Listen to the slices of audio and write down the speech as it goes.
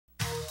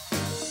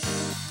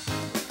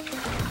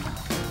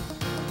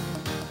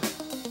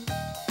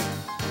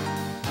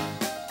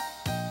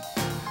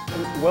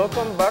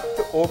welcome back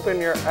to Open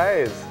Your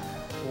Eyes.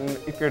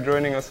 If you're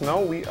joining us now,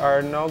 we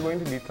are now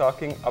going to be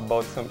talking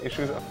about some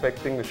issues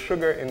affecting the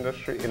sugar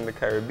industry in the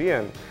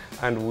Caribbean.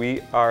 And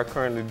we are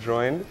currently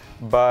joined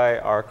by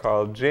our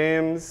Karl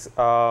James,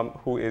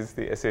 who is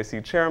the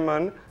SAC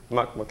chairman,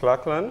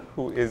 McLachlan,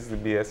 who is the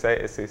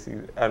BSI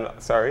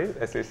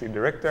SAC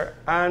Director,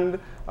 and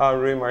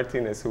Ray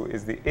Martinez, who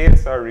is the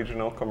ASR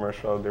Regional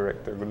Commercial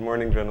Director. Good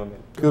morning,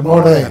 gentlemen. Good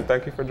morning. And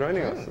thank you for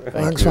joining us.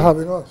 Thanks for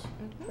having us.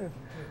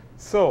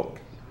 So,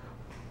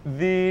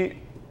 the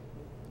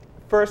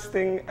first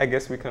thing I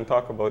guess we can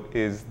talk about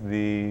is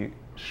the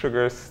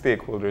sugar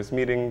stakeholders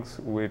meetings,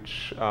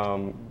 which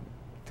one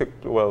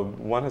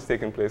has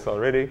taken place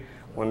already.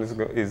 One is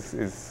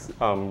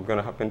going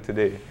to happen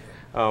today.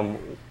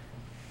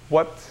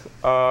 What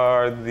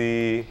are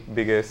the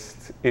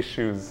biggest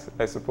issues,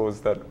 I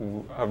suppose, that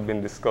have been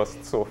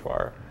discussed so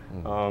far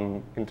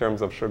in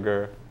terms of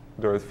sugar,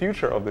 the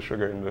future of the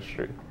sugar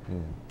industry?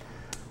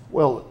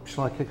 Well,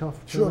 shall I kick off?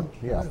 Sure.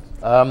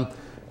 Yeah.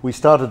 We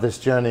started this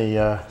journey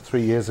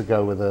 3 years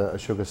ago with a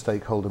sugar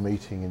stakeholder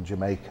meeting in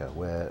Jamaica,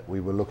 where we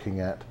were looking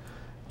at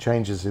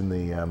changes in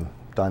the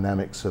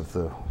dynamics of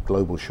the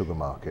global sugar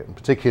market, and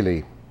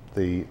particularly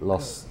the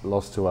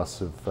loss to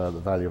us of the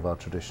value of our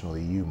traditional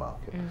EU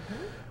market.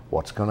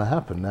 What's going to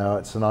happen? Now,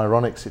 it's an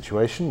ironic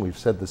situation. We've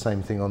said the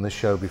same thing on this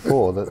show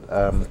before,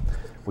 that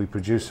we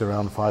produce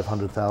around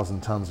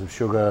 500,000 tons of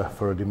sugar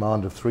for a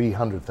demand of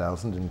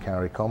 300,000 in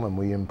CARICOM, and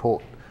we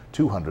import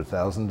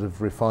 200,000 of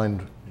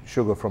refined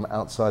sugar from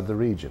outside the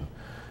region,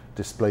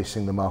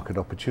 displacing the market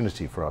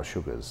opportunity for our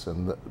sugars.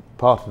 And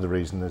part of the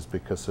reason is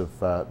because of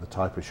the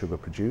type of sugar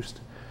produced.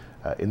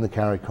 In the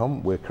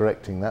CARICOM, we're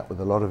correcting that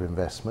with a lot of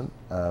investment,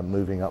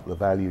 moving up the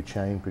value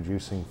chain,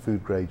 producing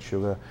food-grade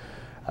sugar.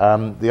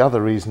 The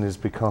other reason is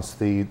because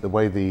the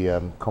way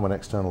the Common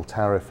External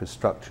Tariff is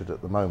structured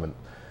at the moment,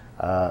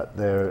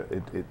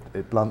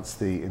 it blunts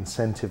the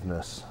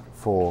incentiveness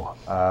for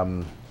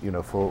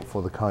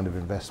for the kind of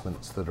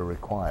investments that are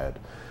required.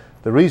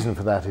 The reason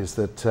for that is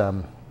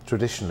that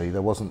traditionally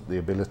there wasn't the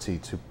ability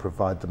to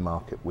provide the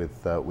market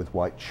with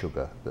white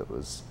sugar that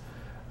was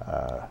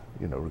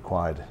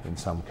required in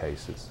some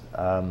cases,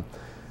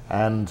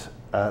 and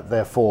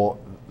therefore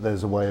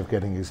there's a way of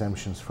getting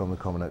exemptions from the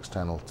Common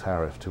External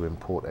Tariff to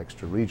import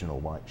extra regional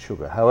white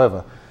sugar.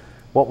 However,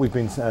 what we've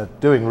been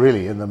doing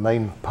really in the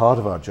main part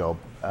of our job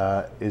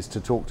is to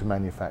talk to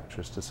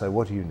manufacturers to say,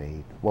 what do you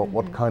need?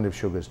 What kind of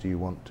sugars do you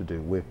want to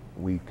do?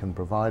 We can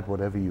provide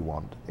whatever you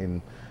want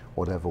in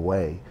whatever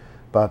way,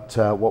 but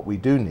what we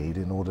do need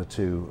in order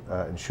to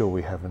ensure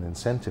we have an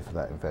incentive for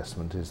that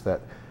investment is that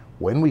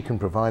when we can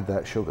provide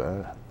that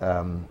sugar,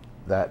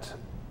 that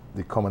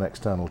the Common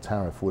External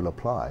Tariff will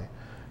apply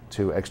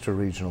to extra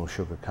regional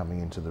sugar coming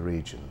into the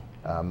region.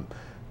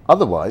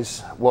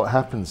 Otherwise, what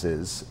happens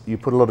is you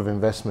put a lot of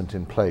investment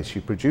in place,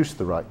 you produce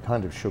the right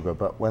kind of sugar,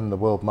 but when the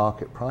world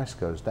market price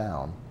goes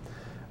down,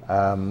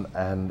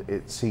 and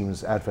it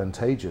seems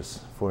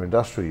advantageous for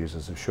industrial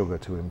users of sugar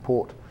to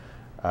import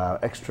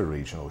extra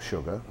regional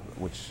sugar,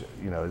 which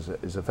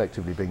is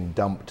effectively being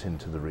dumped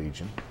into the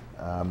region,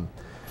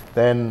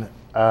 then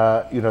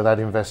that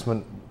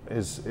investment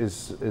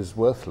is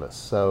worthless.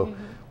 So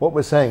what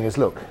we're saying is,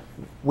 look,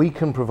 we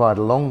can provide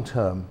a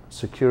long-term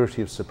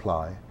security of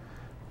supply,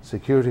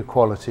 security of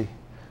quality,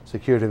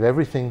 security of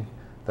everything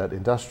that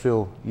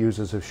industrial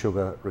users of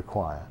sugar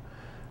require.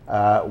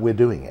 We're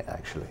doing it,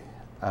 actually.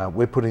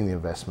 We're putting the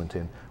investment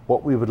in.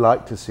 What we would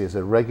like to see is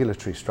a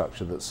regulatory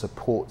structure that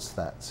supports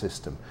that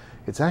system.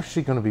 It's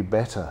actually going to be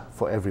better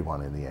for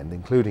everyone in the end,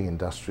 including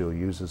industrial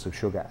users of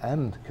sugar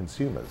and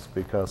consumers,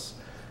 because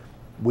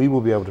we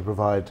will be able to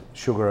provide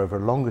sugar over a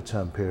longer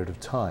term period of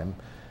time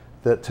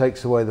that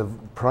takes away the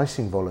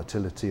pricing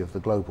volatility of the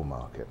global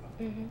market.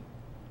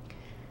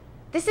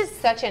 This is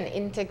such an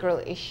integral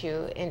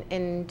issue,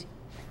 and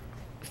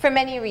for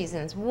many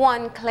reasons.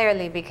 One,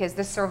 clearly because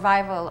the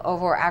survival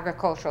of our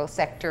agricultural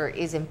sector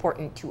is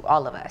important to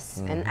all of us,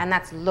 and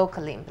that's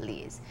locally in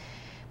Belize.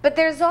 But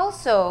there's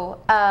also,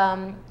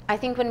 I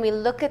think when we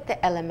look at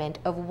the element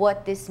of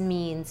what this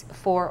means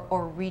for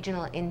our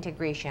regional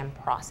integration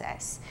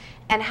process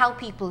and how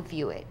people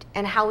view it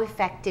and how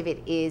effective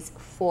it is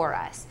for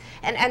us.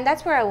 And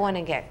that's where I want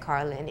to get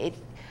Karl in.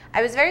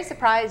 I was very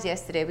surprised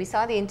yesterday. We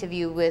saw the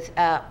interview with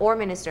our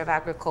Minister of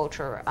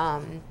Agriculture,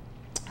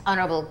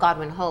 Honorable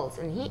Godwin Hulse,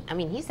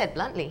 and he said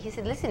bluntly, he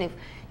said, listen,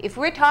 if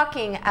we're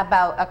talking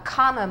about a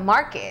common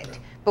market,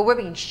 but we're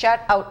being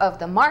shut out of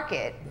the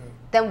market,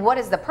 then what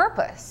is the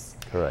purpose?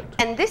 Correct.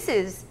 And this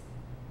is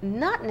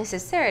not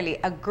necessarily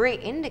a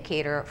great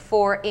indicator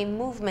for a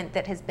movement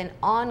that has been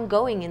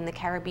ongoing in the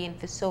Caribbean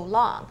for so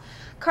long.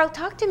 Karl,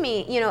 talk to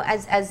me,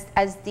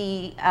 as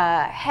the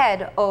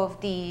head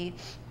of the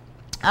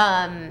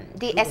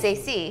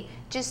SAC,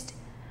 just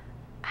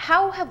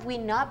how have we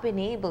not been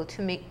able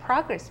to make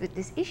progress with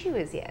this issue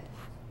as yet?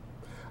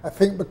 I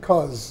think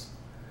because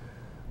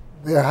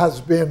there has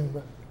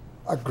been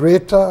a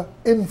greater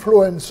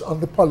influence on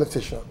the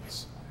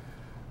politicians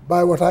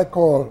by what I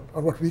call,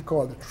 or what we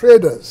call, the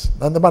traders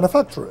than the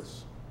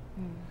manufacturers.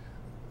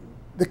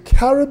 the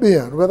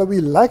Caribbean, whether we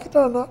like it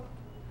or not,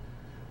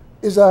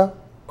 is a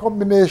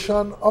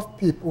combination of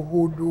people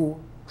who do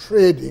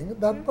trading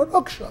than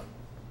production.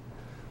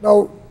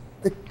 Now,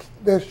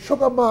 the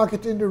sugar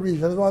market in the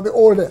region is one of the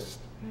oldest.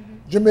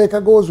 Jamaica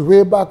goes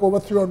way back over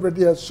 300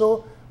 years.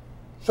 So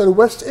the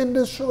West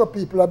Indies sugar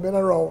people have been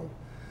around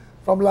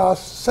from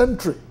last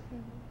century.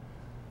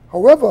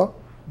 However,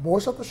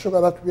 most of the sugar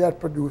that we had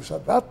produced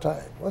at that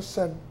time was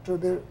sent to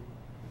the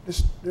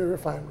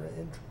refinery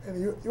in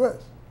the US,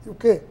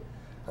 UK,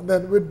 and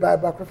then we'd buy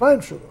back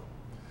refined sugar.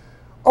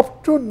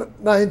 Up to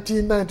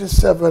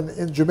 1997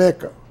 in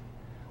Jamaica,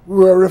 we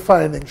were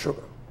refining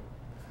sugar.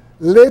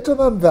 Later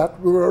than that,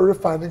 we were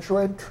refining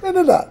sugar in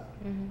Trinidad.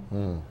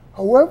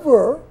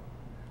 However,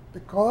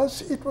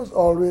 because it was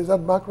always,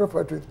 and Mark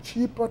referred to it,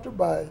 cheaper to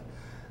buy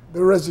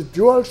the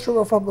residual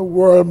sugar from the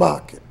world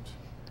market.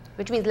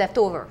 Which means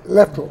leftover.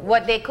 Leftover.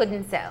 What they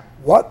couldn't sell.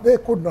 What they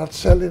could not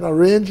sell in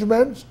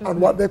arrangements and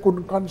what they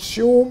couldn't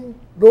consume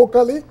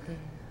locally.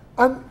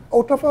 And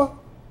out of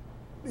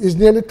is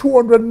nearly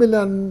 200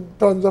 million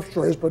tons of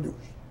sugar is produced.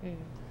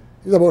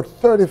 It's about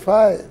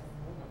 35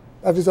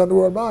 that is on the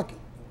world market.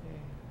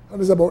 And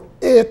there's about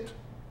 8,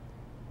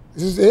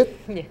 this is 8?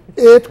 Yeah.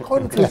 8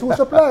 countries who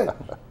supply it.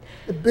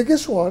 The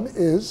biggest one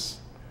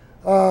is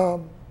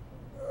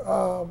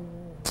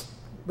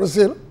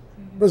Brazil,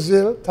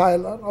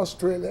 Thailand,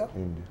 Australia,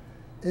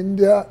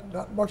 India,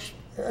 not much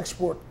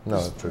export.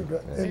 No, true.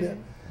 India.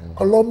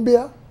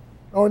 Colombia,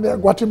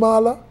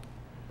 Guatemala,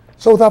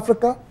 South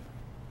Africa,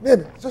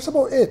 maybe just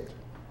about 8.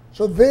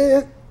 So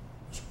they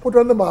put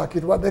on the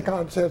market what they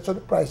can't sell, so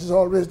the price is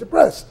always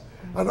depressed.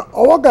 And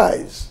our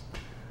guys,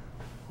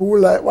 who,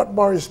 like what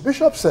Maurice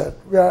Bishop said,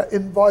 we are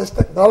invoice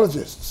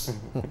technologists.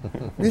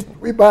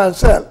 we buy and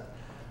sell.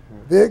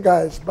 They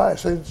guys buy.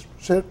 So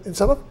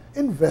instead of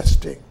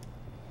investing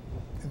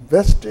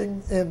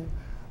in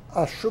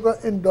a sugar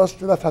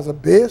industry that has a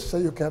base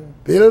that you can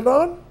build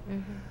on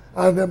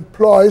and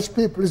employs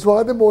people, is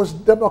one of the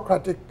most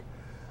democratic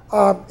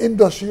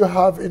industry you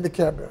have in the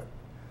Caribbean.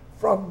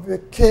 From the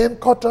cane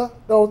cutter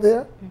down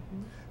there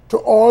to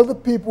all the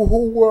people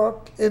who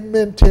work in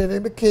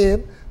maintaining the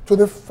cane, to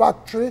the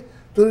factory,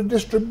 to the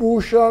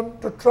distribution,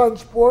 to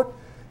transport.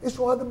 It's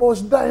one of the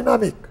most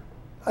dynamic.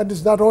 And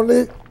it's not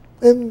only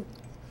in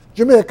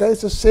Jamaica,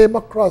 it's the same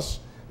across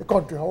the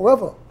country.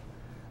 However,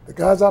 the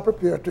guys are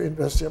prepared to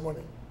invest their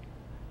money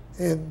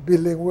in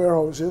building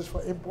warehouses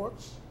for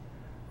imports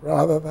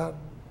rather than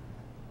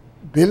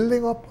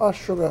building up our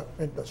sugar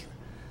industry.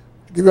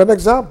 To give you an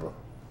example,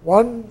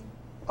 one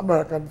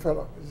American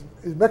fellow,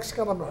 is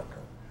Mexican-American,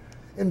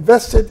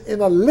 invested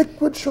in a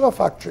liquid sugar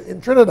factory in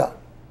Trinidad,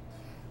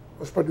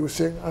 was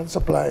producing and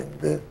supplying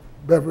the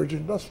beverage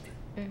industry.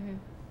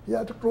 He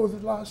had to close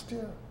it last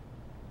year.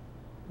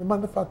 The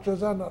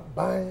manufacturers are not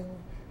buying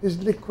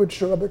his liquid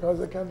sugar because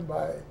they can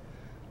buy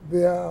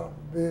the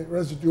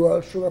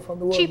residual sugar from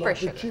the world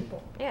market cheaper.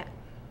 Yeah.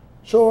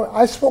 So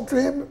I spoke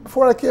to him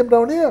before I came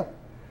down here.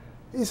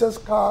 He says,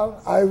 Karl,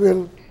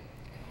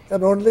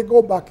 can only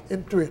go back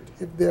into it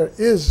if there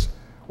is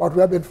what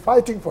we have been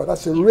fighting for.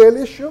 That's a real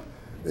issue.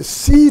 The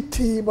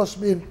CT must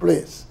be in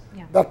place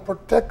that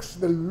protects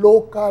the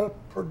local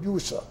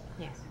producer.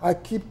 Yes. I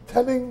keep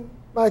telling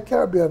my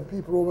Caribbean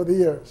people over the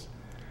years,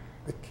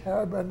 the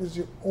Caribbean is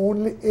the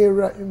only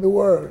area in the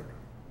world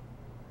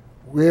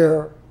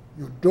where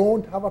you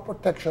don't have a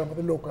protection for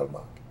the local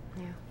market.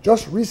 Yeah.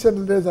 Just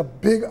recently there's a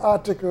big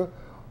article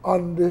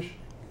on the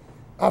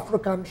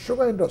African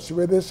sugar industry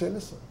where they say,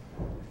 listen,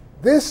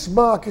 this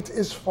market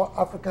is for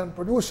African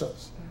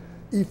producers.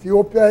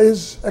 Ethiopia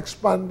is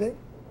expanding.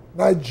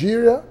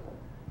 Nigeria,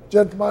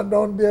 gentleman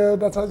down there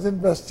that has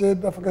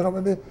invested, I forget how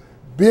many,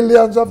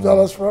 billions of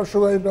dollars for our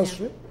sugar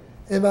industry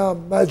in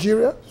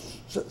Nigeria,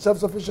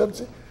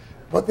 self-sufficiency.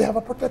 But they have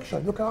a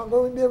protection. You can't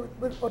go in there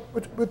with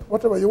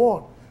whatever you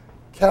want.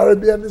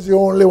 Caribbean is the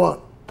only one.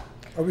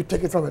 And we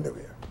take it from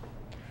anywhere.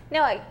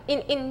 No,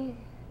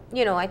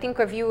 I think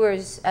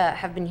reviewers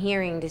have been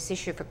hearing this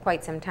issue for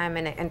quite some time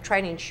and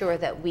trying to ensure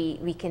that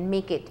we can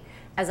make it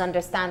as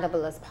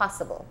understandable as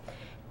possible.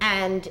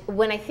 And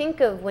when I think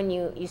of, when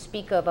you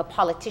speak of a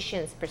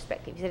politician's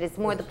perspective, you said it's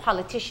more the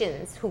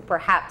politicians who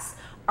perhaps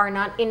are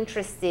not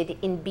interested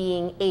in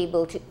being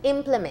able to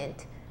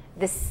implement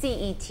the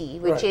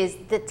CET, which is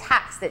the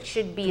tax that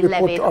should be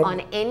levied on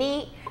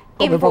any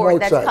import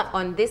that's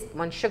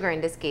on sugar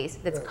in this case,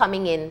 that's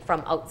coming in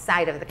from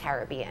outside of the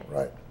Caribbean.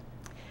 Right.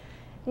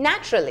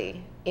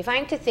 Naturally, if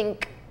I'm to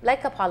think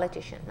like a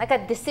politician, like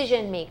a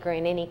decision maker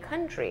in any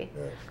country,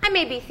 I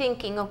may be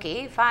thinking,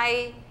 okay, if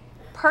I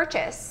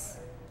purchase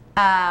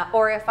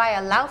or if I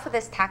allow for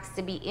this tax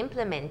to be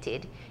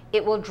implemented,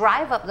 it will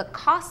drive up the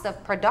cost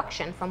of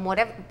production from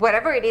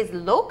whatever it is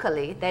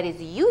locally that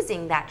is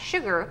using that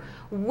sugar,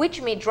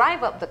 which may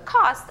drive up the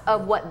cost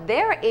of what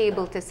they're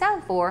able to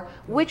sell for,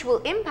 which will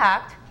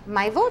impact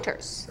my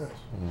voters. Yes.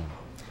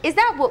 Is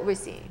that what we're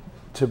seeing?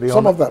 To be honest,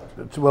 some of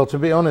that. Well, to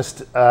be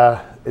honest,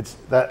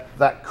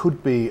 that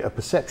could be a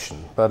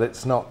perception, but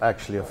it's not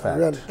actually a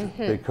fact,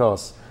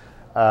 because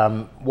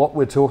What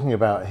we're talking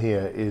about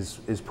here is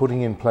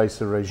putting in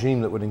place a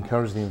regime that would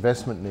encourage the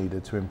investment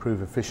needed to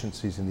improve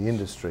efficiencies in the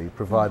industry,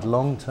 provide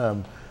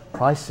long-term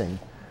pricing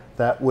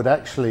that would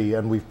actually,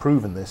 and we've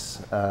proven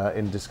this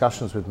in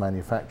discussions with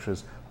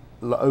manufacturers,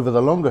 over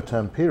the longer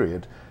term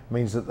period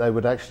means that they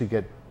would actually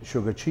get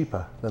sugar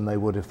cheaper than they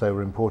would if they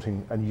were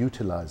importing and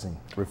utilizing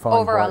refined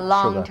over white a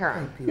long sugar.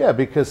 term. Yeah,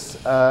 because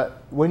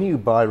when you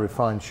buy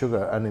refined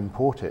sugar and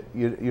import it,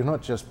 you're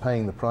not just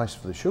paying the price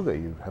for the sugar.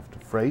 You have to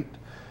freight,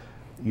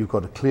 you've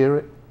got to clear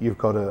it, you've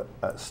got to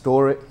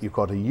store it, you've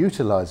got to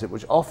utilize it,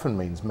 which often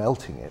means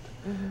melting it.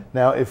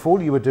 Now, if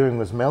all you were doing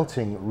was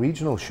melting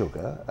regional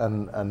sugar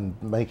and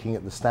making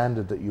it the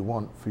standard that you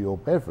want for your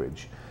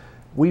beverage,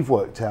 we've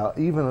worked out,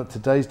 even at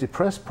today's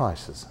depressed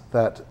prices,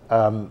 that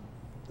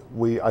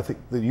I think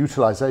the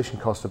utilization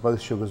cost of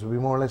both sugars would be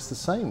more or less the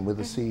same with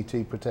the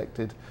CET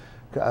protected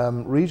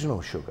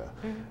regional sugar.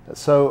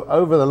 So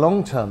over the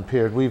long-term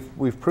period,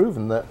 we've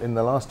proven that in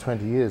the last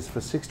 20 years,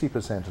 for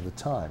 60% of the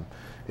time,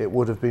 it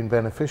would have been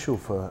beneficial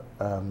for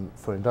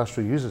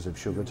industrial users of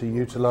sugar to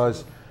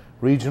utilize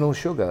regional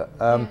sugar.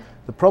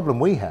 The problem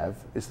we have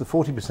is the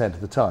 40%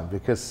 of the time,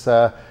 because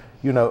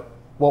you know,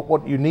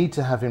 what you need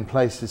to have in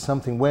place is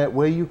something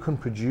where you can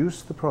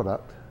produce the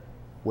product,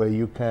 where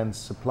you can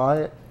supply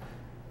it,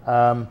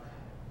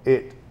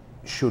 it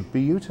should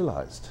be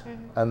utilized.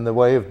 And the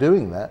way of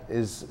doing that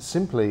is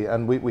simply,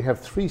 and we have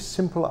 3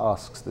 simple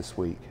asks this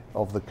week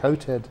of the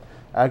COTED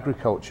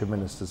Agriculture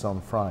Ministers on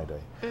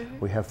Friday.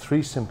 We have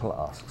 3 simple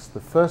asks.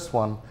 The first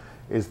one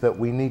is that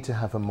we need to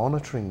have a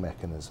monitoring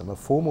mechanism, a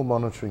formal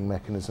monitoring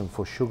mechanism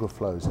for sugar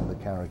flows in the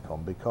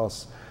CARICOM,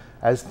 because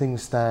as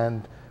things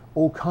stand,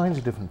 all kinds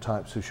of different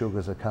types of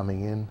sugars are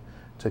coming in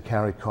to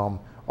CARICOM,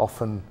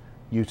 often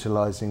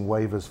utilizing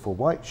waivers for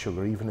white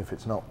sugar, even if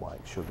it's not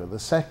white sugar. The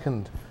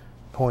second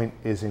point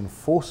is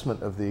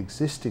enforcement of the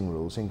existing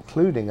rules,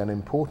 including and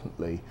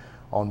importantly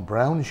on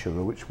brown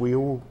sugar, which we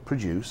all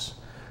produce,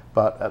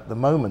 but at the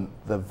moment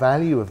the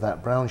value of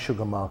that brown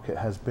sugar market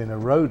has been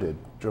eroded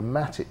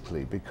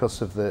dramatically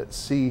because of the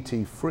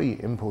CET-free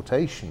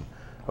importation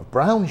of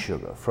brown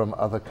sugar from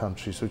other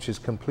countries, which is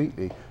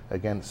completely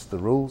against the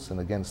rules and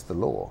against the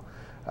law.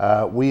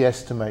 We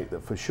estimate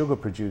that for sugar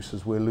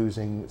producers we're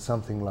losing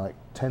something like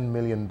 $10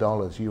 million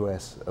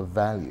US of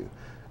value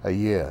a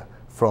year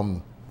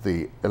from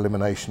the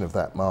elimination of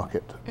that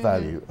market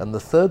value. And the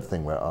third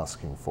thing we're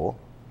asking for,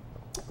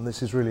 and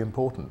this is really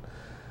important,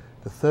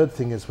 the third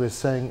thing is we're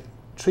saying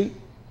treat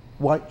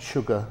white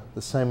sugar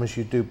the same as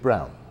you do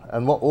brown.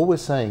 And all we're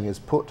saying is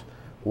put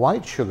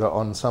white sugar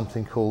on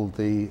something called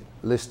the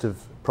list of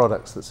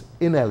products that's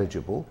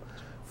ineligible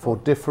for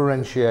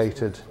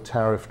differentiated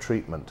tariff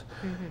treatment.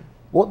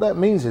 What that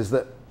means is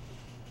that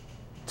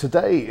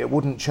today it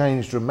wouldn't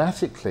change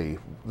dramatically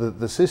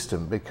the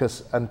system,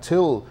 because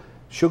until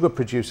sugar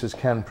producers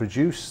can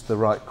produce the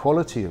right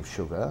quality of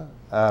sugar,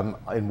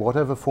 in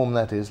whatever form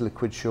that is,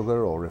 liquid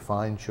sugar or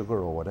refined sugar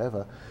or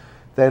whatever,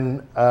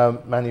 then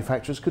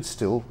manufacturers could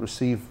still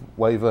receive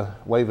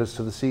waivers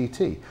to the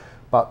CET.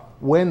 But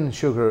when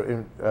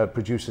sugar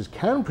producers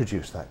can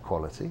produce that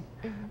quality,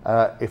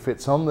 if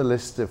it's on the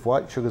list, if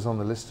white sugar's on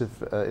the list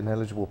of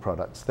ineligible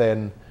products,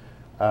 then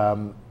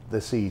the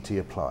CET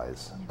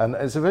applies. And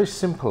it's a very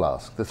simple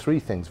ask, the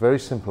 3 things, very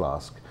simple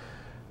ask.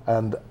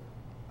 And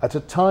at a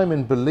time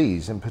in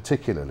Belize in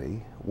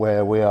particularly,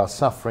 where we are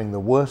suffering the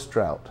worst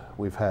drought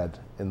we've had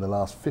in the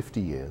last 50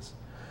 years,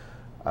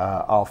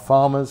 our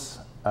farmers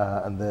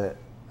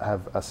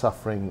are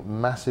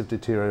suffering massive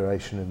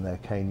deterioration in their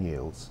cane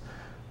yields.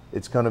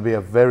 It's going to be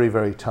a very,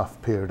 very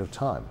tough period of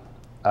time.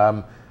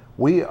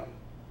 We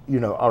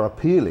are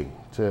appealing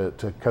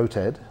to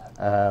COTED,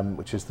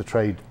 which is the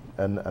trade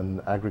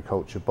and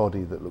agriculture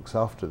body that looks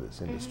after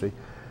this industry,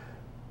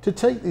 to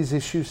take these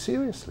issues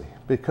seriously,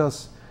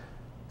 because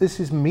this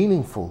is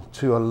meaningful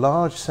to a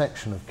large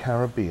section of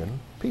Caribbean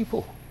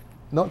people,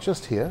 not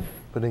just here,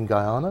 but in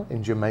Guyana,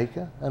 in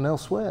Jamaica, and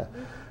elsewhere.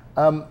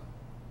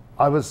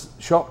 I was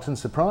shocked and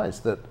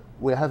surprised that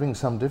we're having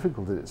some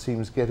difficulty, it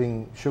seems,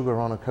 getting sugar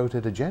on a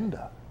COTED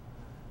agenda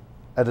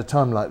at a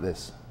time like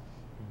this.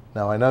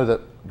 Now, I know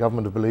that the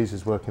government of Belize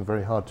is working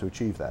very hard to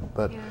achieve that,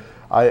 but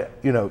I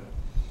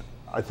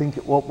think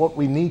what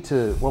we need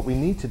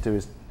to do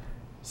is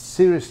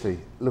seriously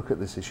look at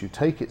this issue,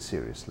 take it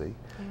seriously.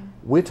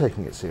 We're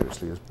taking it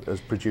seriously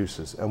as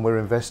producers, and we're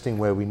investing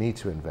where we need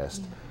to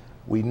invest.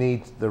 We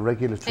need the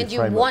regulatory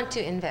framework. And you want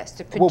to invest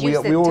to produce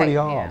we already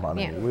are,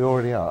 we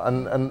already are.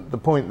 And the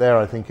point there,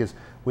 I think, is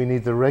we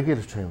need the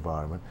regulatory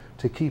environment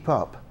to keep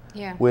up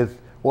with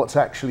what's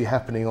actually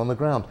happening on the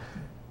ground.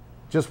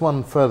 Just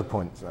one further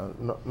point,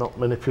 not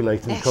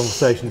manipulating the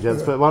conversation,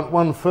 gents, but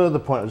one further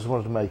point I just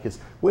wanted to make is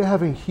we're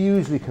having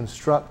hugely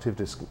constructive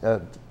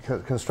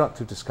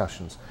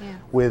discussions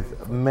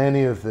with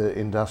many of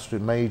the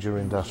major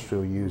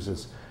industrial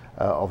users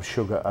of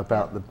sugar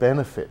about the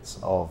benefits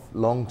of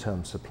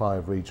long-term supply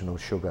of regional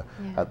sugar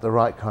at the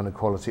right kind of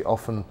quality.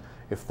 Often,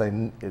 if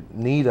they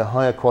need a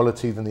higher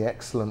quality than the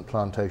excellent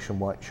plantation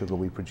white sugar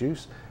we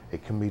produce,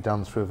 It can be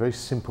done through a very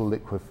simple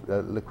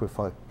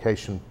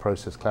liquefaction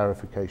process,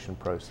 clarification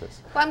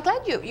process. Well, I'm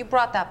glad you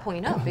brought that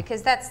point up,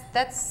 because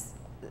that's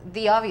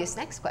the obvious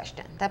next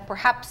question, that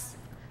perhaps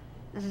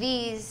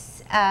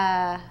these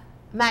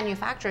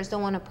manufacturers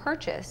don't want to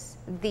purchase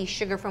the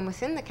sugar from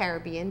within the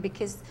Caribbean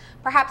because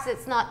perhaps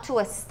it's not to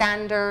a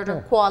standard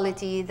or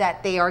quality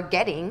that they are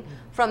getting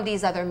from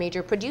these other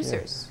major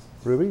producers. Yes.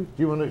 Ruby, do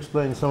you want to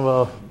explain some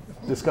of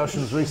our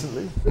discussions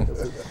recently?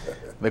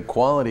 The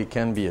quality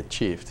can be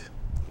achieved.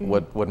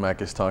 What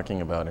Mac is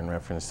talking about in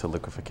reference to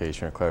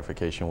liquefaction or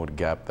clarification would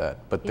gap that.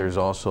 But there's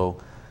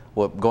also,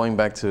 going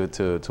back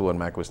to what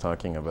Mac was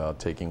talking about,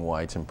 taking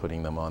whites and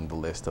putting them on the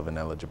list of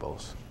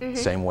ineligibles,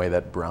 same way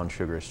that brown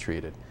sugar is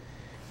treated,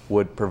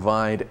 would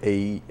provide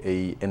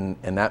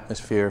an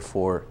atmosphere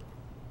for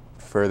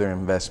further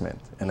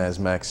investment. And as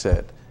Mac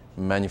said,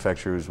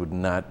 manufacturers would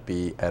not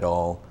be at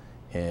all,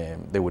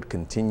 they would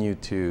continue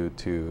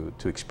to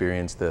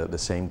experience the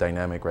same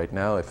dynamic right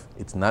now. If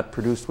it's not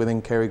produced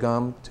within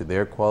CARICOM to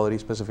their quality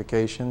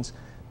specifications,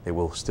 they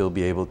will still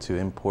be able to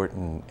import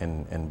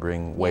and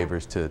bring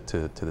waivers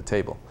to the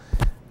table.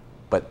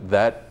 But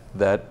that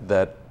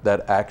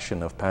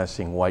action of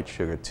passing white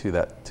sugar to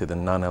the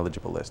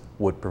non-eligible list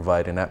would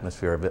provide an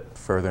atmosphere of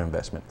further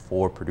investment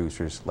for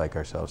producers like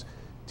ourselves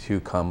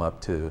to come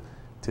up to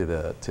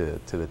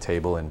the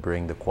table and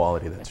bring the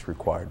quality that's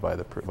required by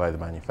the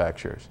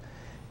manufacturers.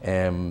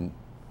 And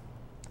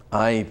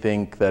I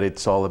think that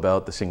it's all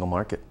about the single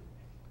market.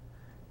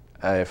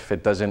 If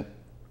it doesn't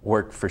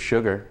work for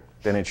sugar,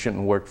 then it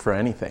shouldn't work for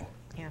anything.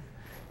 Yeah.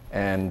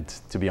 And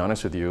to be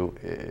honest with you,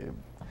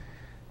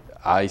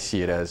 I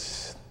see it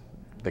as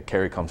the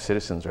CARICOM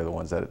citizens are the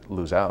ones that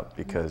lose out,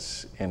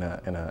 because in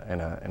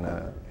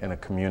a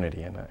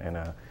community,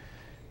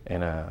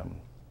 in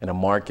a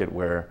market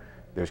where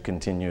there's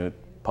continued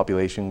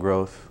population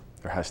growth,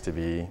 there has to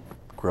be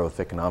growth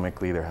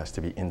economically, there has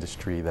to be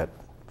industry that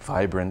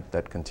vibrant,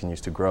 that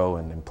continues to grow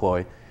and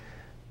employ.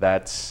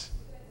 That's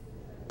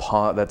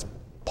part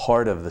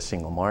of the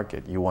single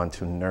market. You want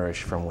to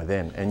nourish from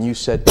within. And you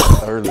said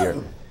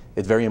earlier,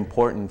 it's very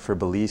important for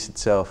Belize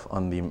itself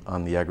on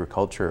the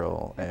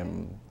agricultural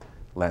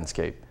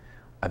landscape.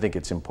 I think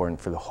it's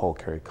important for the whole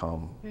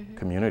CARICOM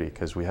community,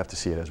 because we have to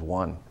see it as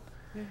one.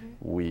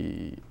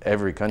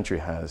 Every country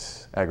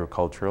has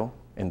agricultural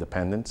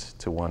independence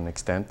to one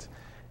extent,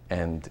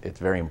 and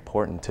it's very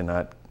important to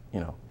not,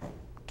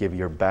 give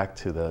your back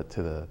to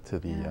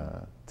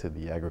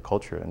the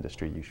agriculture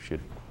industry. You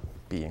should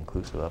be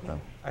inclusive of them.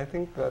 I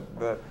think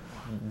that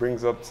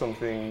brings up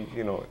something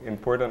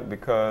important,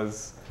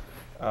 because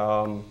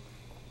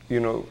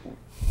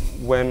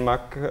when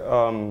Mac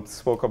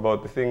spoke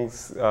about the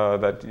things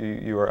that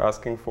you are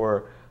asking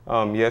for,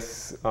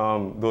 yes,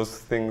 those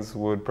things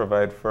would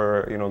provide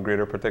for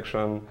greater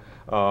protection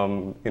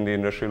in the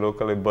industry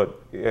locally.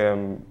 But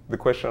the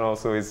question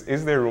also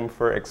is there room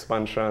for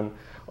expansion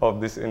of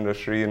this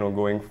industry,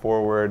 going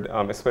forward,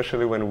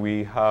 especially when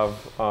we have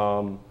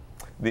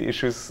the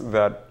issues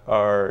that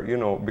are,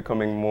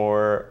 becoming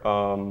more,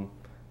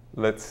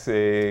 let's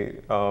say,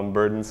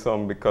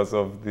 burdensome because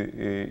of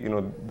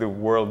the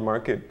world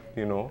market,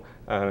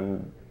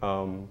 and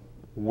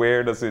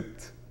where does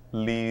it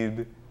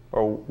lead,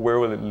 or where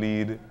will it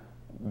lead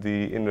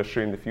the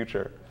industry in the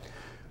future?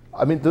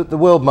 I mean, the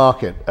world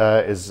market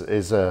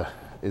is a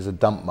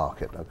dump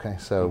market. Okay,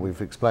 so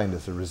we've explained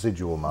it's a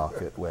residual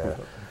market where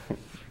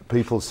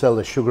people sell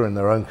the sugar in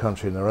their own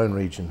country, in their own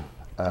region,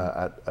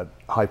 at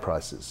high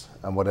prices,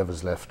 and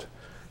whatever's left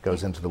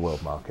goes into the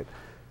world market.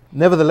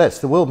 Nevertheless,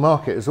 the world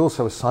market is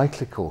also a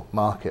cyclical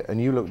market, and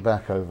you look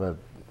back over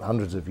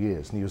hundreds of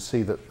years and you'll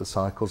see that the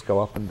cycles go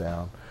up and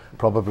down,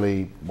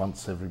 probably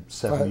once every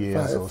 7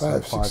 years or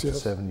so, 5 to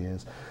 7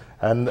 years.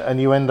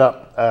 And you end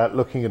up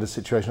looking at a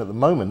situation at the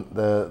moment,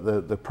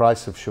 the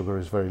price of sugar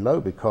is very low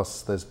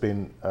because there's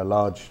been a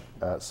large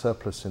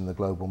surplus in the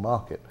global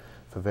market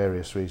for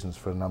various reasons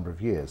for a number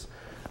of years.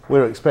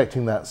 We're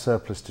expecting that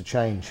surplus to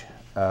change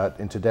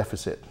into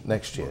deficit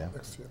next year.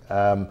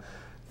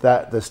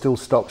 That there's still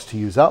stocks to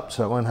use up,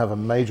 so it won't have a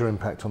major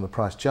impact on the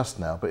price just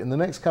now. But in the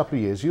next couple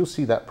of years, you'll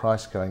see that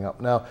price going up.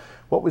 Now,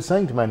 what we're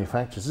saying to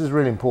manufacturers, this is a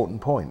really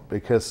important point,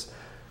 because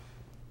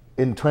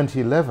in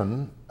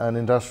 2011, an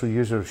industrial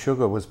user of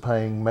sugar was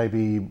paying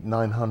maybe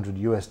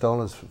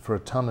 $900 for a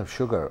ton of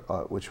sugar,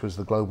 which was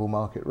the global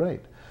market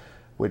rate,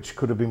 which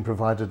could have been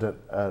provided at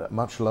a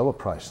much lower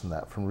price than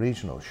that from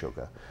regional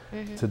sugar.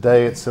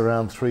 Today, it's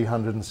around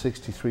 $360,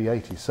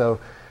 $380.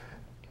 So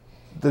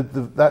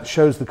that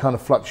shows the kind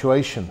of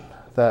fluctuation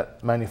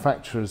that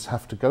manufacturers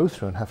have to go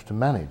through and have to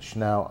manage.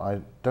 Now,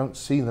 I don't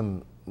see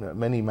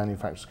many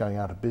manufacturers going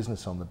out of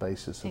business on the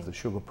basis of the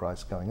sugar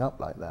price going up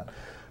like that.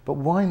 But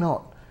why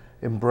not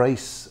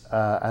embrace,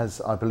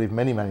 as I believe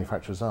many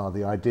manufacturers are,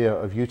 the idea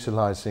of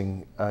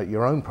utilizing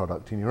your own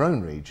product in your own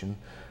region,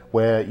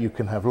 where you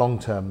can have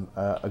long-term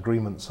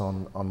agreements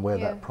on where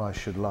that price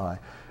should lie.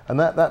 And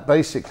that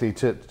basically,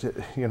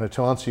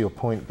 to answer your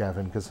point,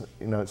 Gavin, because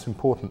it's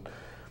important,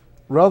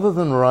 rather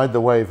than ride the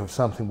wave of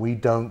something we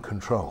don't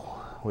control,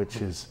 which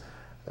is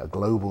a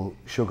global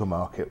sugar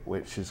market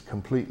which is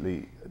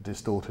completely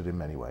distorted in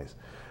many ways.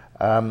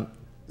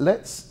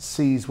 Let's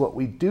seize what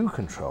we do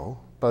control,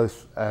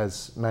 both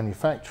as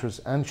manufacturers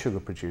and sugar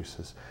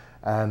producers,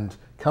 and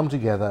come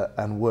together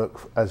and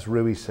work, as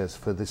Rui says,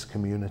 for this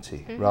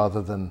community,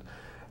 rather than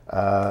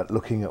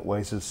looking at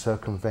ways of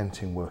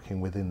circumventing working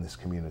within this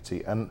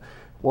community. And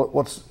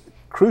what's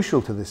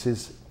crucial to this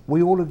is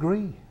we all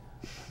agree.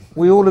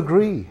 We all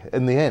agree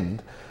in the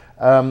end.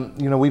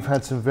 You know, we've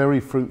had some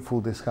very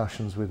fruitful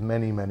discussions with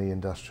many, many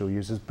industrial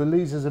users.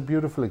 Belize is a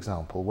beautiful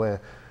example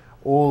where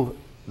all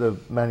the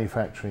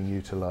manufacturing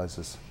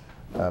utilizes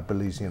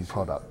Belizean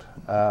product.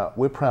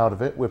 We're proud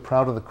of it. We're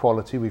proud of the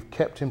quality. We've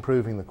kept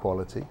improving the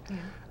quality.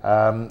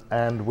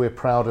 And we're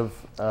proud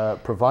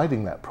of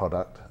providing that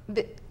product.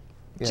 But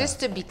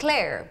just to be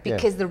clear,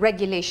 because the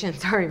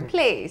regulations are in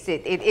place,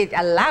 it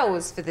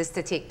allows for this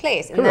to take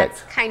place. And Correct.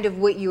 that's kind of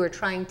what you are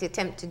trying to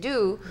attempt to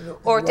do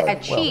or to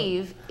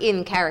achieve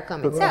in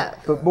CARICOM itself.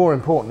 But more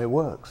important, it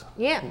works.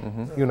 Yeah.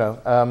 You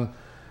know,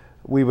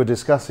 we were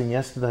discussing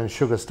yesterday in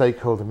Sugar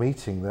Stakeholder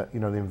meeting that, you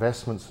know, the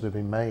investments that have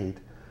been made,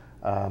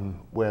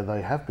 where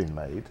they have been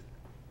made,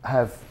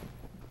 have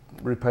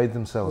repaid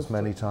themselves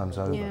many times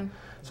over. Yeah.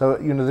 So,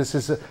 you know, this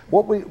is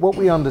what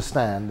we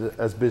understand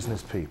as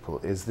business people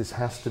is this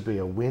has to be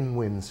a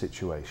win-win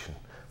situation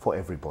for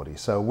everybody.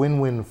 So a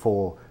win-win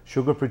for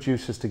sugar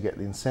producers to get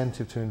the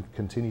incentive to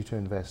continue to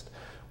invest,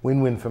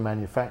 win-win for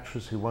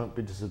manufacturers who won't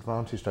be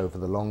disadvantaged over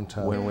the long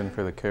term. Win-win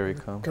for the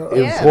CARICOM.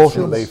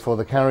 Importantly for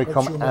the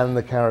CARICOM and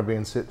the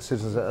Caribbean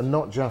citizens, and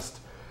not just,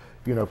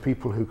 you know,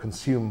 people who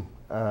consume,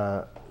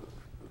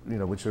 you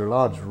know, which are a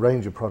large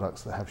range of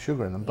products that have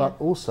sugar in them, but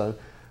also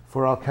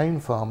for our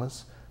cane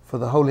farmers, for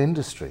the whole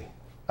industry,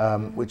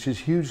 which is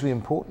hugely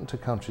important to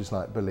countries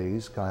like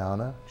Belize,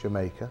 Guyana,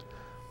 Jamaica.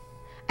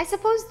 I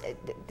suppose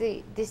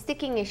the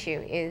sticking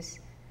issue is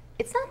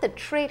it's not that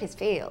trade has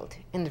failed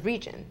in the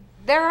region.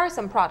 There are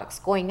some products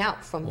going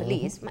out from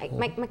Belize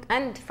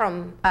and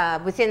from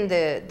within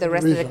the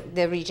rest of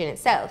the region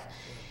itself.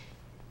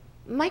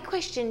 My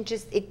question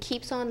it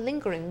keeps on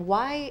lingering.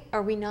 Why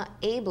are we not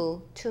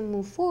able to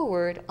move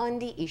forward on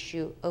the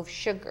issue of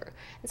sugar?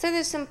 And so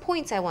there's some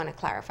points I want to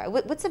clarify.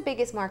 What's the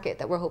biggest market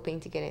that we're hoping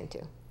to get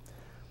into?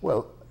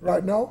 Well,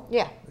 right now?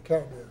 Yeah. The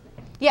Caribbean.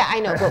 Yeah, I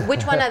know, but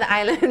which one of the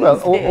islands?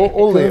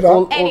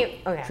 Well,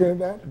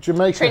 Trinidad.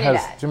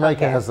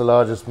 Jamaica has the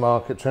largest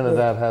market.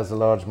 Trinidad has a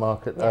large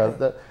market.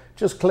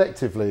 Just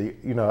collectively,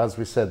 you know, as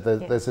we said,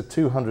 there's a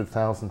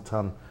 200,000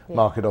 ton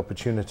market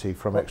opportunity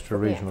from extra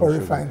regional for sugar.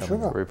 refined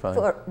sugar.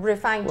 For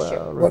refined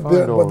sugar.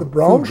 But the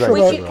brown sugar,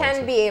 which you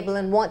can be able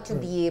and want to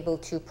be able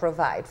to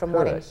provide, from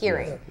what I'm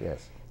hearing.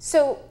 Yes.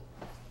 So,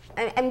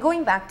 I'm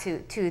going back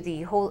to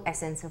the whole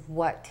essence of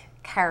what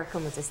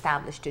CARICOM was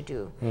established to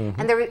do.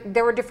 And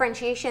there were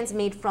differentiations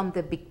made from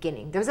the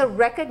beginning. There was a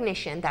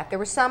recognition that there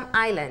were some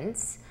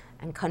islands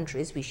and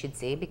countries, we should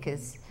say,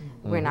 because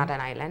we're not an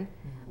island,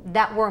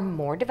 that were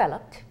more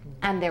developed,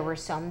 and there were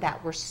some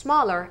that were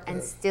smaller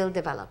and still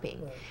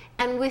developing.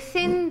 And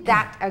within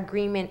that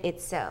agreement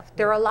itself,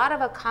 there are a lot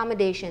of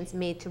accommodations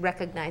made to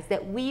recognize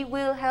that we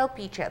will help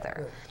each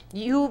other.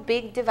 You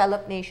big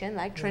developed nation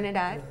like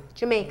Trinidad,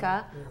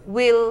 Jamaica,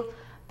 will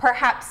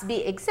perhaps be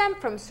exempt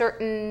from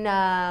certain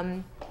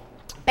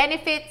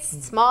benefits.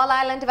 Small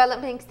island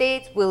developing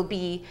states will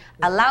be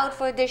allowed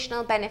for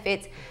additional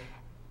benefits,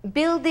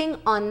 building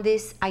on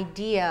this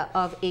idea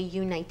of a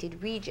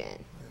united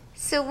region.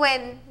 So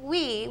when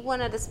we,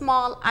 one of the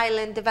small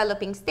island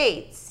developing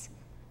states,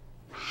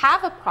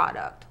 have a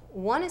product,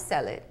 want to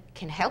sell it,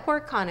 can help our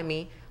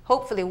economy,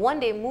 hopefully one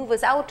day move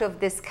us out of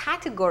this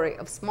category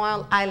of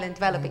small island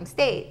developing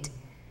state,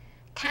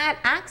 can't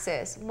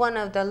access one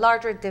of the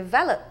larger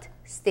developed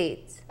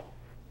states.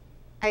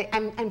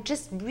 I'm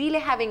just really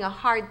having a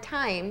hard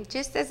time,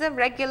 just as a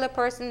regular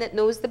person that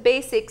knows the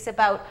basics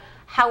about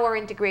how our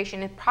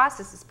integration and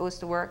process is supposed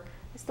to work,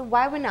 as to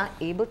why we're not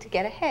able to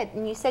get ahead.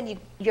 And you said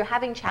you're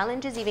having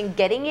challenges even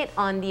getting it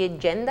on the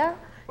agenda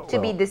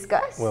to be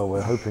discussed? Well,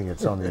 we're hoping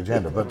it's on the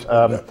agenda, but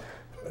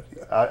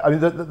I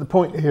mean, the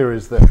point here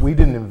is that we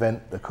didn't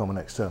invent the common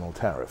external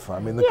tariff. I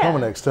mean, the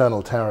common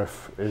external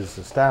tariff is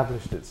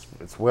established,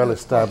 it's well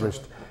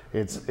established,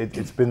 it's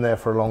been there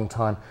for a long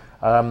time.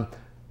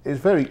 It's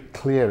very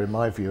clear, in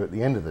my view, at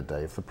the end of the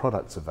day, if the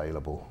product's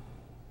available,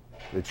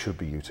 it should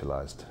be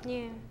utilized.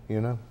 Yeah.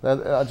 You know,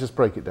 I'll just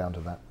break it down to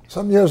that.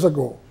 Some years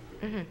ago,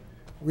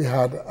 we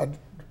had a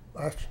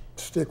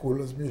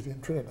stakeholders meeting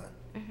in Trinidad.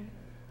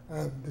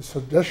 And the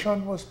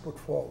suggestion was put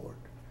forward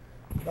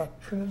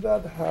that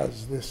Trinidad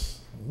has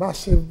this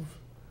massive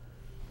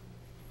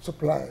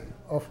supply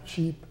of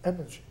cheap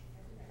energy.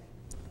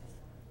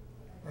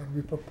 And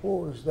we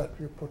proposed that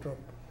we put up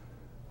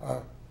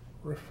a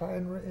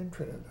refinery in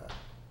Trinidad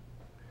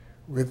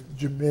with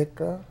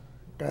Jamaica,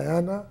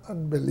 Guyana,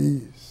 and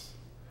Belize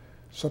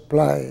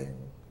supplying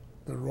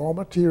the raw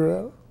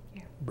material,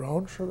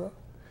 brown sugar,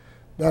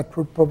 that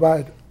would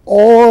provide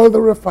all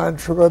the refined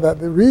sugar that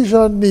the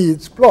region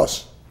needs,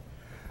 plus,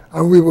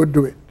 and we would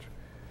do it.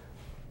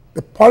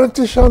 The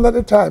politicians at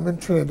the time in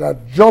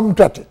Trinidad jumped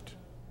at it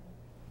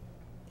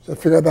So I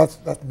figured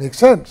that makes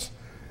sense.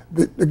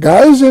 The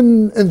guys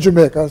in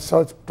Jamaica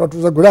thought it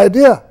was a good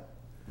idea.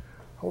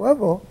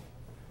 However,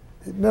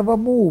 it never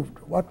moved.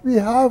 What we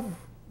have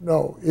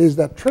now is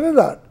that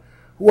Trinidad,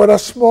 who had a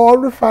small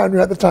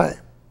refinery at the time,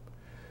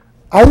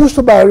 I used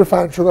to buy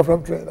refined sugar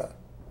from Trinidad.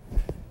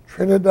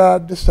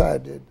 Trinidad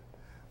decided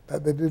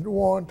that they didn't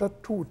want a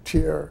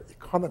two-tier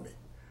economy,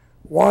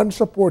 one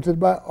supported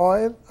by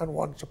oil and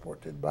one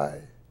supported by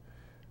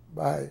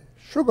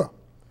sugar.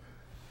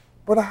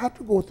 But I had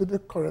to go to the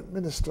current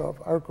Minister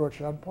of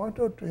Agriculture and point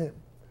out to him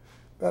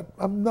that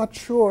I'm not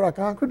sure, I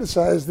can't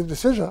criticize the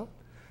decision,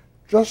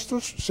 just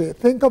to say,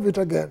 think of it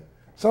again.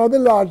 Some of the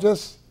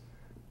largest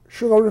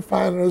sugar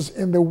refiners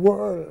in the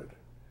world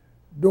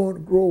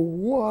don't grow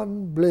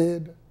one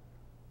blade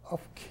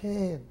of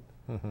cane,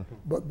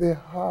 but they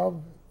have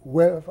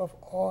wealth of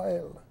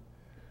oil.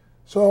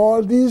 So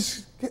all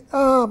these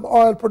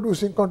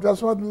oil-producing countries are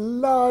some of the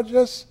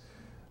largest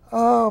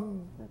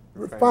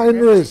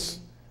refineries,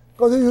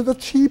 because they use the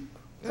cheap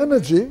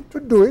energy to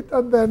do it,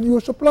 and then you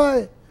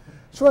supply.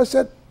 So I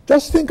said,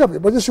 just think of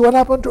it. But you see what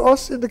happened to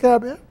us in the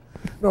Caribbean?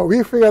 No,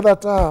 we figure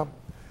that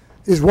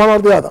is one or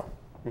the other.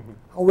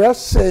 And we are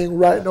saying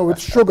right now with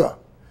sugar,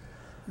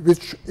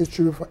 which it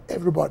should be for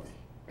everybody.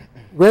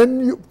 When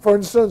you, for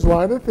instance,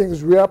 one of the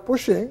things we are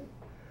pushing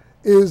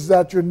is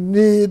that you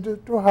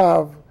need to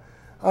have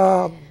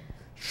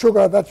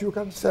sugar that you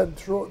can send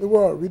throughout the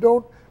world. We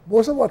don't,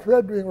 most of what we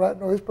are doing right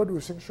now is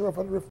producing sugar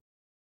for the refinery.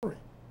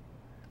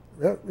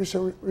 We say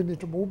we need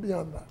to move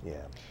beyond that. Yeah.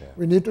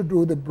 We need to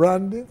do the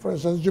branding. For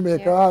instance,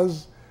 Jamaica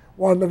has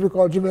one that we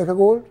call Jamaica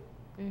Gold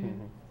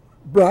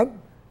brand.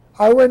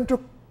 I went to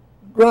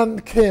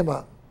Grand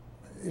Cayman.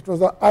 It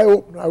was an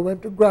eye-opener. I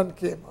went to Grand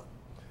Cayman.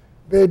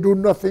 They do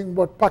nothing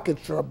but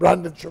packaged sugar,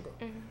 branded sugar.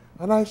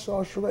 And I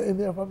saw sugar in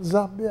there from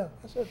Zambia.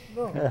 I said,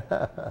 no,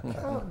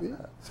 can't be. I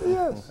said,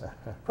 yes,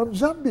 from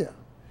Zambia.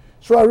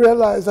 So I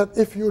realized that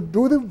if you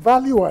do the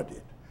value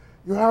added,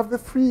 you have the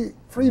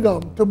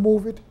freedom to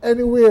move it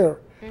anywhere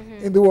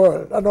in the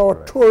world. And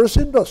our tourist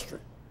industry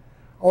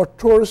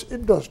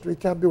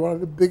can be one of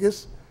the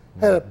biggest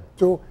help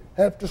to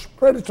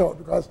spread it out,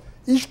 because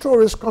each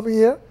tourist coming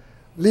here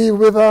leave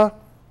with a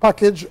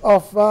package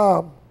of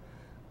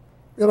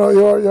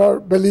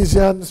your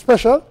Belizean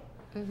special,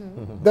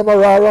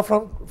 Demerara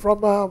from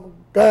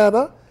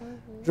Guyana,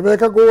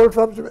 Jamaica Gold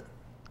from Jamaica.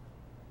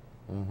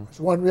 It's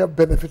one way of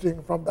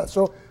benefiting from that.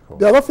 So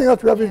the other thing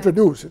that we have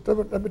introduced,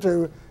 let me tell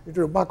you,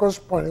 Mark was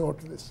pointing out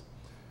to this.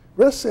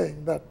 We're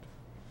saying that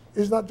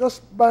it's not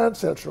just buy and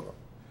sell sugar.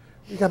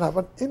 We can have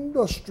an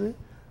industry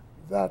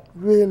that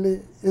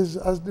really is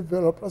as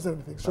developed as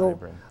anything. So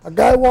a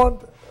guy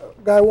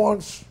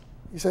wants,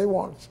 he say he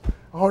wants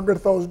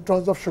 100,000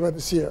 tons of sugar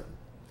this year.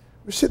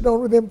 We sit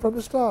down with him from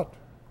the start.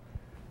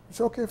 We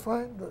say, okay,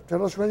 fine,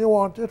 tell us when you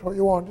want it, how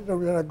you want it, and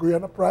we agree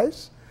on a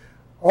price.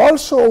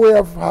 Also, we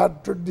have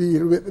had to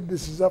deal with the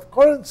business of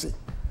currency.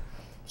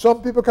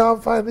 Some people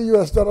can't find the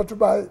US dollar to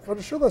buy for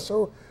the sugar,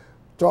 so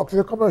talk to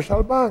the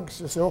commercial banks.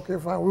 They say, okay,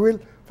 fine, we will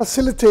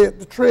facilitate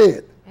the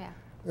trade.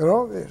 You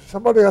know,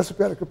 somebody has to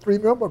pay like a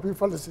premium, but we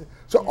facilitate.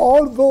 So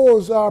all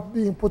those are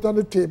being put on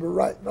the table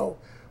right now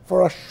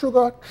for a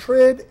sugar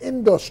trade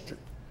industry.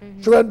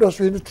 Sugar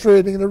industry in the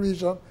trading in the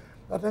region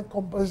that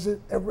encompasses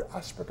every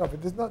aspect of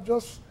it. It's not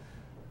just,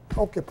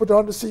 okay, put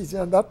on the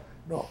season and that.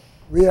 No,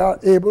 we are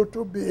able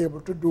to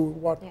do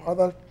what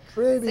other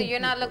trading. So you're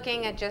not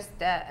looking at just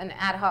an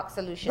ad hoc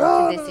solution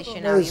to this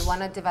issue now. You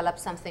want to develop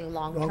something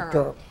long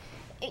term.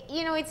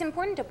 You know, it's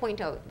important to point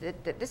out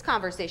that this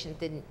conversation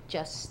didn't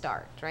just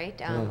start, right?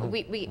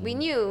 We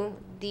knew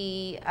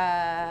the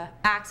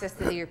access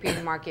to the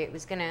European market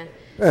was going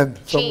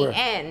to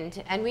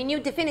end, and we knew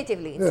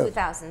definitively in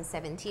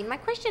 2017. My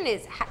question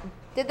is,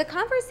 did the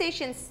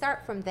conversation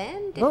start from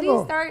then? Did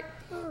we start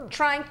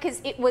trying,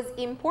 because it was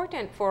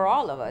important for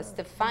all of us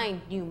to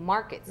find new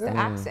markets to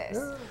access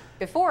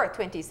before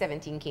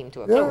 2017 came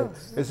to a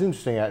close? It's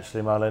interesting,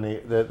 actually,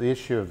 Marlene, the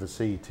issue of the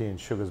CET and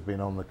sugar has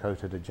been on the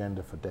coated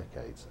agenda for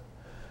decades,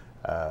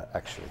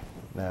 actually.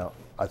 Now,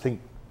 I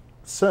think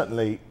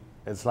certainly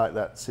it's like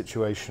that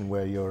situation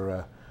where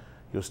you're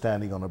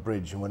standing on a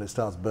bridge, and when it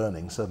starts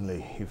burning,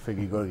 suddenly you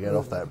figure you've got to get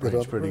off that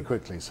bridge pretty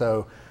quickly.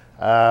 So,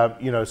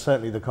 you know,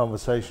 certainly the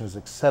conversation has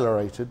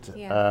accelerated.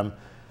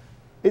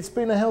 It's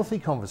been a healthy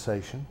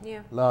conversation,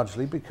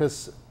 largely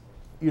because,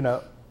 you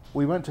know,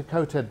 we went to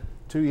coated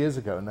 2 years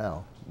ago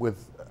now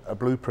with a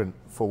blueprint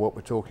for what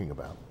we're talking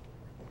about.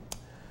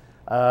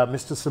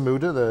 Mr.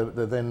 Samuda,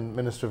 the then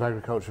Minister of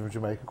Agriculture of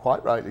Jamaica,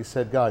 quite rightly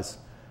said, guys,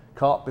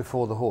 cart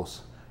before the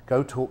horse.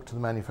 Go talk to the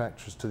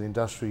manufacturers, to the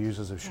industrial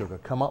users of sugar,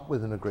 come up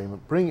with an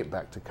agreement, bring it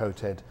back to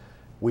coated,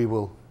 we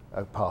will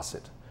pass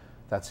it.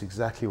 That's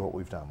exactly what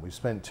we've done. We've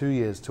spent 2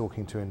 years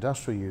talking to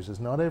industrial users.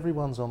 Not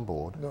everyone's on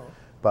board,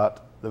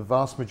 but the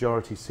vast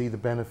majority see the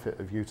benefit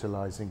of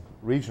utilising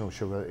regional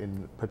sugar,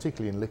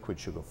 particularly in liquid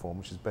sugar form,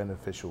 which is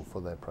beneficial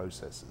for their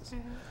processes.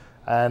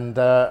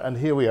 And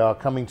here we are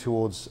coming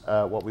towards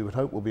what we would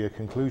hope will be a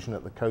conclusion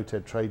at the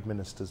coated trade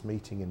ministers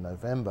meeting in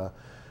November.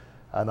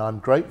 And I'm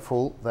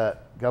grateful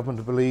that Government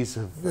of Belize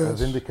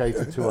have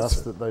indicated to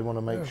us that they want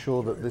to make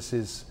sure that this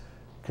is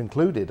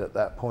concluded at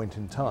that point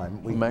in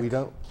time. We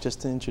don't.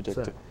 Just to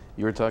interject,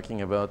 you were talking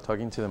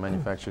to the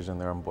manufacturers and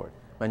they're on board.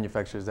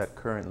 Manufacturers that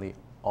currently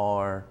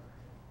are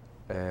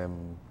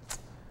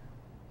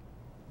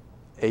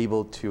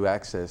able to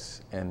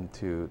access and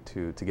to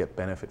get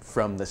benefit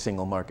from the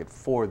single market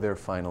for their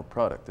final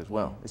product as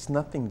well. It's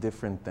nothing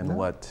different than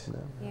what. No.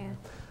 Yeah.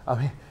 I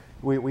mean,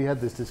 we had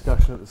this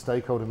discussion at the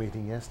stakeholder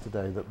meeting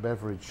yesterday that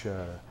beverage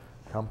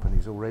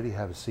companies already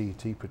have a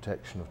CET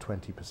protection of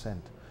 20%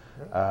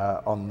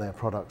 on their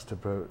products to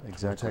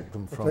protect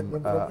them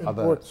from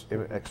other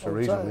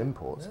extra-regional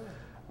imports.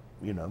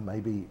 Yeah. You know,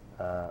 maybe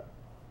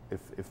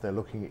if they're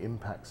looking at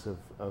impacts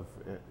of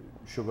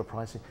sugar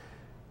pricing,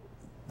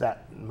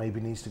 that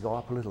maybe needs to go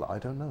up a little. I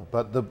don't know.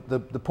 But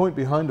the point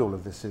behind all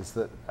of this is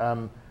that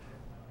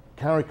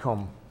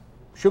CARICOM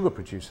sugar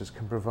producers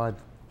can provide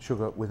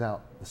sugar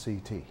without the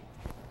CET.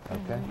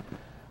 Okay.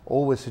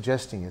 All we're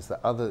suggesting is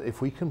that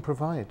if we can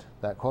provide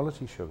that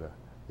quality sugar,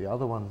 the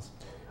other ones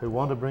who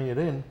want to bring it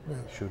in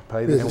should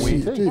pay the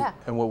CET.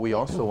 And what we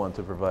also want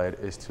to provide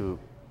is to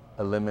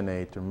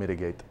eliminate or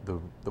mitigate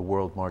the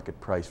world market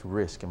price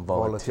risk and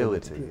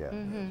volatility.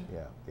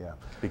 Yeah.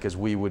 Because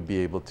we would be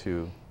able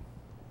to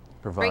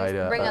provide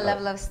bring a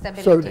level of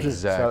stability.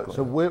 Exactly.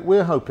 So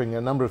we're hoping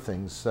a number of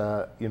things.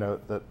 You know,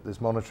 that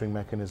this monitoring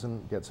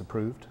mechanism gets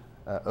approved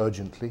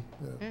urgently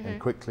and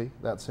quickly.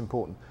 That's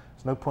important.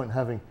 There's no point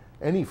having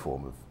any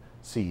form of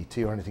CET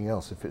or anything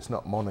else if it's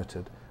not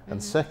monitored.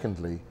 And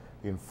secondly,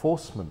 the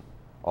enforcement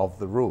of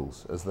the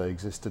rules as they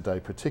exist today,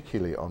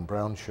 particularly on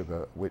brown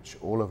sugar, which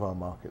all of our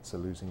markets are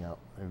losing out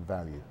in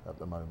value at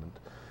the moment.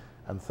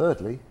 And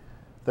thirdly,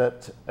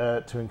 that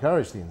to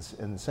encourage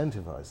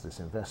incentivize this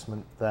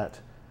investment, that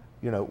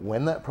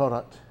when that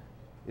product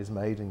is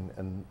made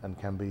and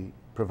can be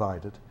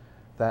provided,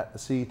 that the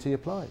CET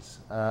applies.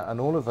 And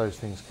all of those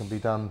things can be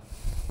done,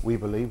 we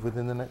believe,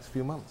 within the next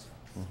few months.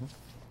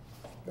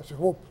 That's a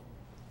hope.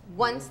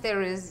 Once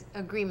there is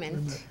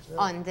agreement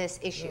on this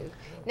issue.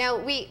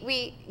 Now,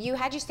 you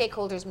had your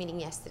stakeholders meeting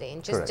yesterday,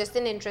 and just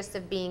in interest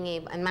of being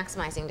able and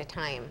maximizing the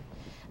time,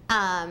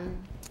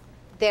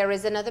 there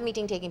is another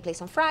meeting taking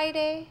place on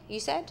Friday, you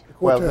said?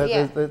 Well,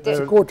 there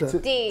are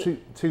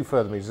two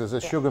further meetings. There's a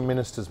sugar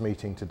ministers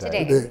meeting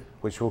today,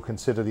 which will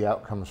consider the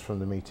outcomes from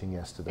the meeting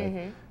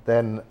yesterday.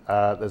 Then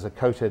there's a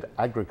coated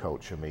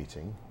agriculture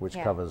meeting, which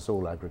covers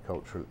all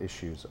agricultural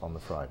issues on the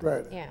Friday.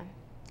 Right. Yeah.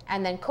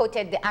 And then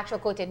the actual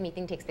coated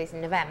meeting takes place in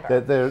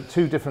November. There are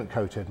two different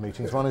coated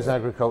meetings. One is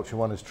agriculture,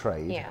 one is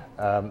trade. Yeah.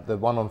 The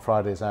one on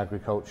Friday is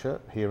agriculture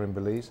here in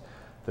Belize.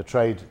 The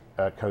trade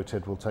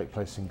coated will take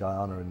place in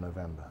Guyana in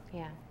November.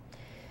 Yeah.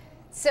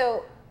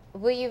 So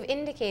what you've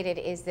indicated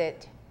is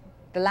that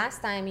the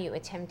last time you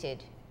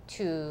attempted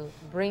to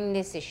bring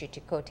this issue to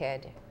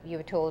coated, you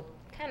were told,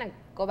 kind of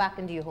go back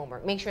and do your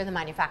homework, make sure the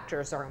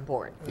manufacturers are on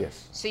board.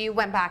 Yes. So you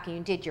went back and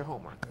you did your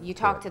homework. You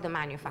talked to the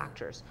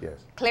manufacturers.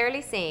 Yes.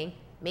 Clearly saying,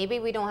 maybe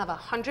we don't have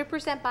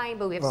 100% buying,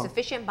 but we have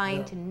sufficient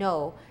buying to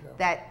know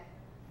that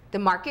the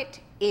market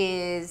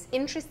is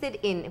interested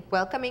in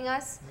welcoming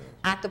us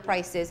at the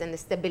prices and the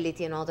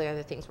stability and all the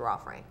other things we're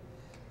offering.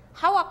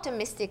 How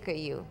optimistic are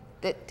you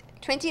that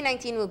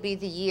 2019 will be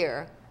the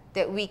year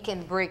that we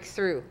can break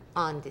through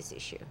on this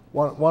issue?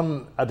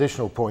 One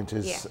additional point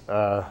is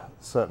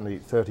certainly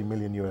 $30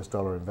 million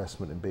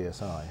investment in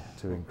BSI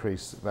to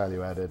increase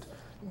value added,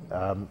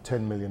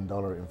 $10 million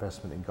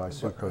investment in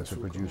Gaisuco to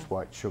produce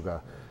white sugar,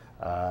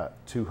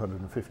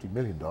 $250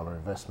 million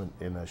investment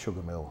in a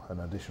sugar mill,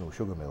 an additional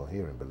sugar mill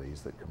here in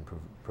Belize that can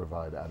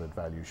provide added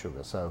value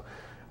sugar. So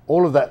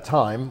all of that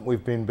time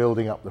we've been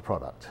building up the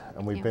product,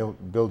 and we've been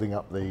building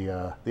up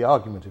the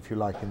argument, if you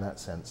like, in that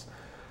sense.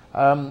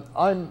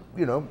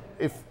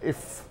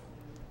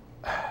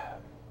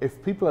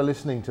 If people are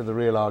listening to the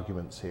real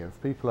arguments here,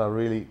 if people are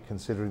really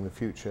considering the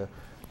future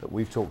that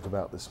we've talked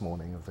about this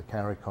morning of the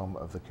CARICOM,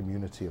 of the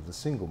community, of the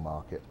single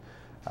market,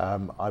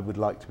 I would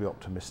like to be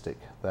optimistic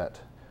that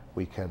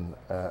we can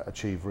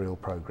achieve real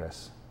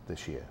progress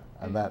this year.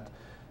 And that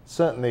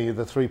certainly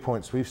the 3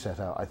 points we've set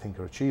out, I think,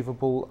 are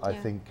achievable. I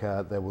think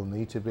there will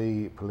need to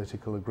be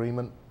political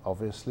agreement,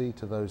 obviously,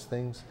 to those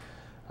things.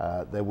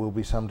 There will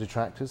be some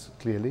detractors,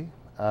 clearly,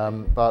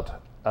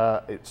 but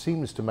it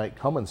seems to make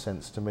common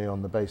sense to me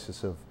on the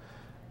basis of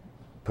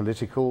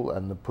political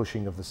and the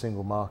pushing of the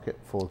single market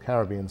for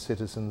Caribbean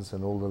citizens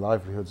and all the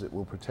livelihoods it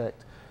will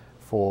protect,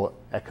 for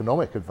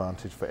economic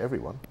advantage for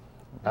everyone.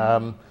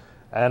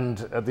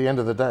 And at the end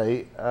of the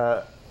day,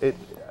 it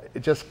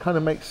just kind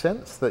of makes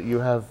sense that you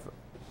have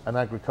an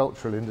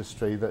agricultural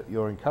industry that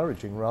you're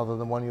encouraging rather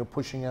than one you're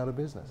pushing out of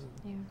business.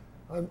 Yeah.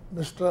 And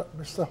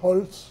Mr.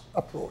 Holt's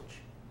approach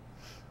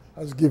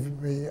has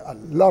given me a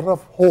lot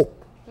of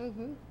hope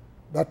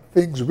that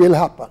things will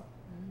happen,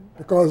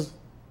 because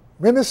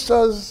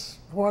ministers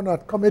who are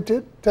not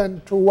committed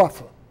tend to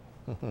waffle.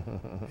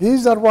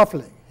 He's not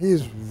waffling.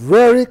 He's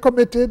very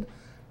committed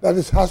that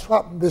it has to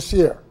happen this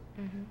year.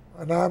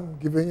 And I'm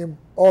giving him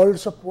all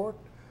support,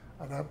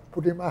 and I'm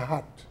putting my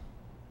hat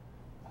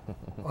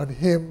on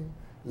him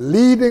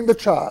leading the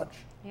charge.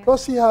 Yeah.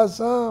 Plus he has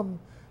the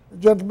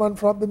gentleman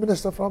from the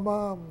minister from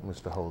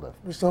Mr. Holder.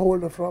 Mr.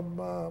 Holder from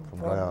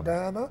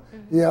Guyana.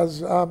 He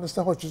has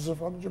Mr. Hutchinson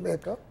from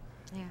Jamaica.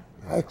 Yeah.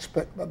 I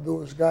expect that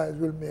those guys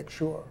will make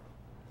sure,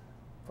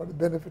 for the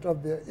benefit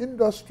of their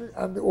industry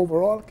and the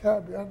overall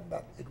Caribbean,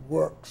 that it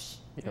works.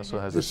 He also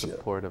has the This year.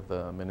 support of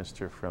the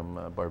minister from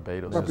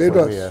Barbados. as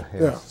Barbados, well.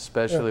 Yeah.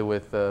 Especially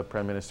with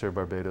Prime Minister of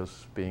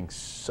Barbados being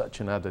such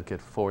an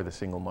advocate for the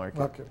single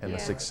market and Yeah.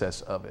 the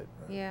success of it.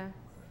 Yeah.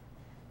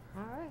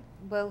 All right.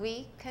 Well,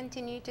 we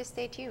continue to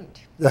stay tuned.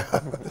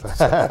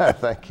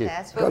 Thank you.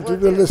 That's what we'll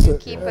Continue to do. listen.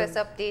 Keep us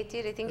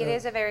updated. I think it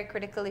is a very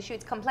critical issue.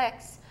 It's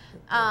complex,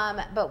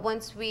 but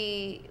once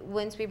we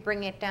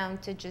bring it down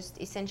to just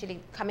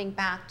essentially coming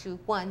back to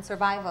one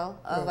survival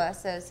of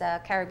us as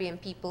Caribbean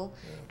people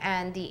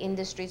and the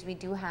industries we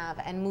do have,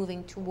 and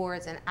moving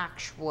towards an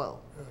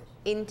actual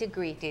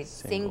integrated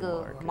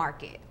single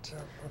market.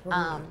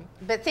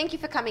 But thank you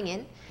for coming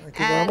in, Thank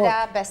you very and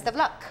much. best of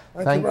luck.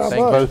 Thank Thanks, you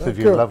very much. both Thank of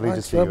you. Lovely to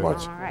Thanks see very you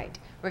much. again. All right.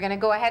 We're going to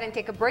go ahead and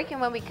take a break, and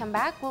when we come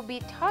back, we'll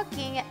be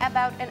talking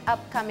about an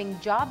upcoming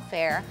job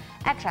fair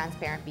at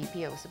Transparent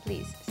BPO. So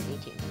please stay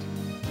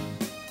tuned.